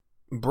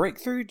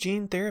Breakthrough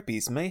gene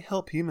therapies may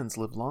help humans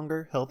live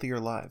longer, healthier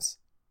lives.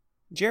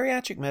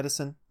 Geriatric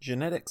medicine,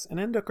 genetics, and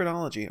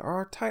endocrinology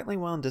are tightly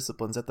wound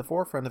disciplines at the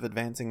forefront of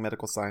advancing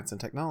medical science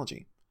and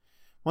technology.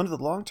 One of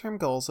the long-term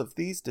goals of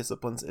these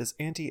disciplines is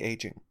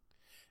anti-aging.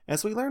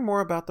 As we learn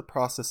more about the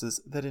processes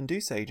that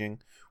induce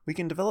aging, we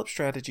can develop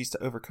strategies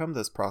to overcome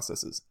those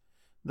processes,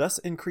 thus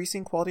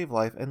increasing quality of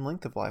life and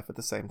length of life at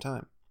the same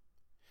time.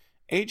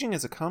 Aging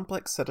is a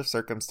complex set of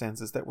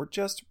circumstances that we're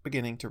just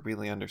beginning to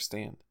really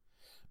understand,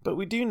 but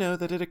we do know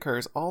that it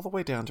occurs all the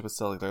way down to a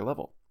cellular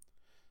level.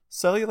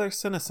 Cellular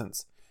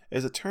senescence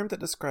is a term that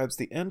describes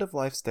the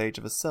end-of-life stage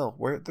of a cell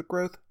where the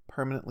growth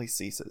permanently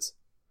ceases.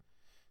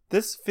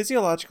 This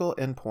physiological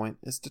endpoint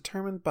is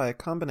determined by a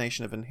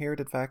combination of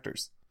inherited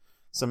factors.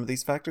 Some of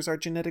these factors are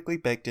genetically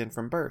baked in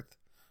from birth.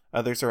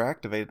 Others are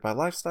activated by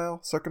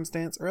lifestyle,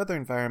 circumstance, or other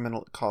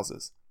environmental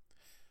causes.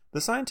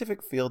 The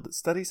scientific field that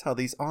studies how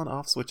these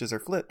on-off switches are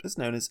flipped is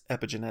known as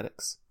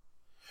epigenetics.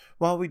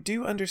 While we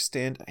do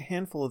understand a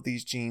handful of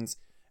these genes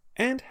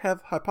and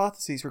have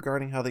hypotheses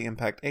regarding how they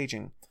impact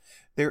aging,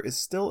 there is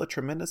still a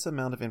tremendous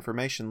amount of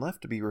information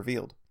left to be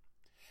revealed.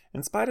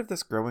 In spite of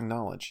this growing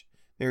knowledge,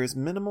 there is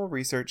minimal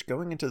research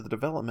going into the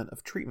development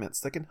of treatments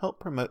that can help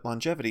promote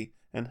longevity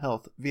and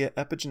health via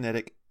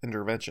epigenetic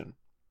intervention.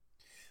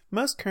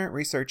 Most current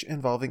research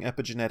involving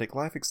epigenetic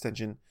life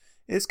extension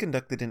is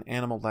conducted in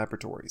animal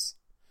laboratories.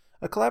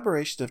 A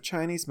collaboration of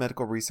Chinese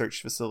medical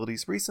research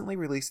facilities recently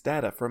released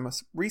data from a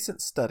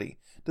recent study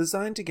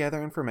designed to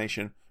gather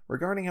information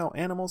regarding how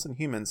animals and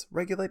humans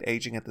regulate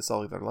aging at the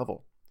cellular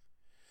level.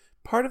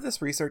 Part of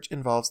this research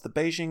involves the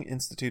Beijing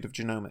Institute of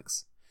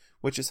Genomics,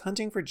 which is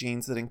hunting for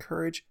genes that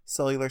encourage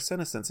cellular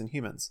senescence in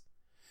humans.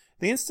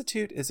 The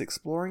institute is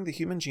exploring the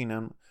human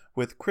genome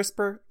with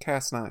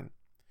CRISPR-Cas9.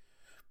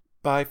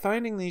 By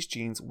finding these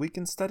genes, we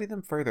can study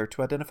them further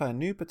to identify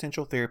new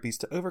potential therapies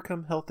to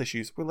overcome health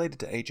issues related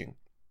to aging.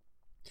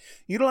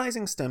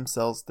 Utilizing stem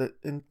cells that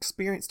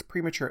experienced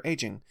premature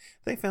aging,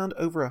 they found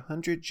over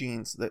 100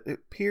 genes that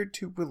appeared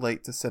to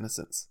relate to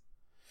senescence.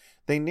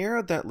 They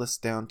narrowed that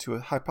list down to a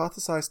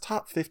hypothesized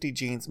top 50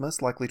 genes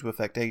most likely to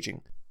affect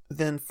aging,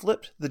 then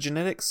flipped the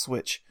genetic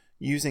switch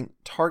using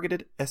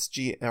targeted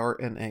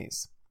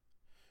sgRNAs.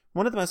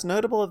 One of the most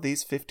notable of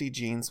these 50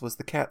 genes was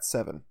the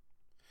CAT7.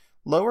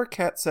 Lower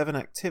CAT7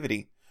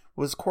 activity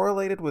was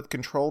correlated with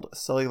controlled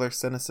cellular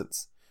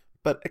senescence,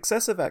 but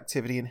excessive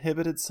activity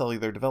inhibited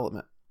cellular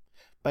development.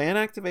 By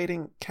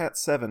inactivating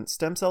CAT7,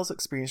 stem cells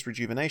experienced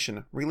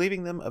rejuvenation,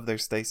 relieving them of their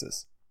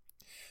stasis.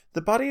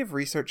 The body of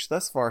research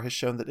thus far has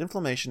shown that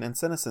inflammation and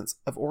senescence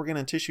of organ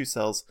and tissue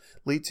cells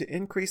lead to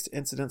increased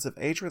incidence of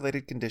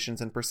age-related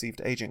conditions and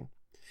perceived aging.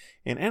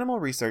 In animal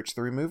research,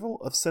 the removal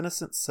of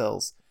senescent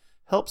cells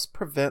helps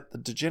prevent the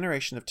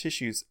degeneration of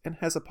tissues and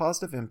has a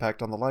positive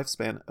impact on the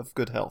lifespan of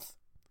good health.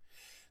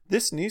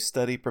 This new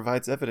study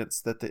provides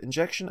evidence that the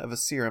injection of a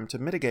serum to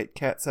mitigate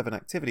CAT7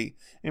 activity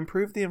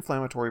improved the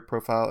inflammatory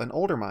profile in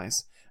older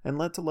mice and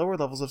led to lower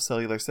levels of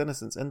cellular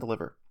senescence in the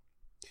liver.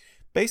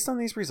 Based on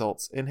these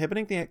results,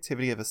 inhibiting the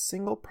activity of a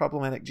single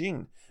problematic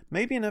gene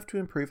may be enough to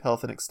improve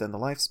health and extend the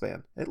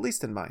lifespan, at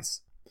least in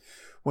mice.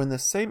 When the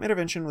same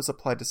intervention was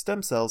applied to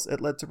stem cells,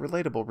 it led to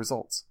relatable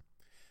results.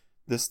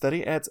 This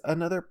study adds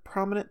another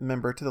prominent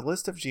member to the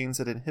list of genes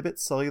that inhibit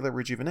cellular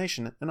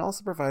rejuvenation and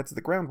also provides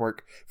the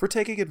groundwork for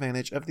taking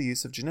advantage of the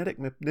use of genetic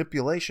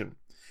manipulation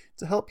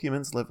to help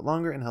humans live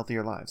longer and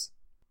healthier lives.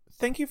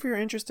 Thank you for your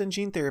interest in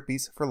gene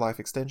therapies for life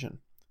extension.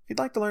 If you'd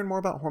like to learn more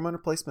about hormone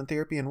replacement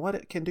therapy and what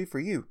it can do for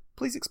you,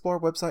 please explore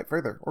our website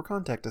further or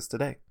contact us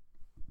today.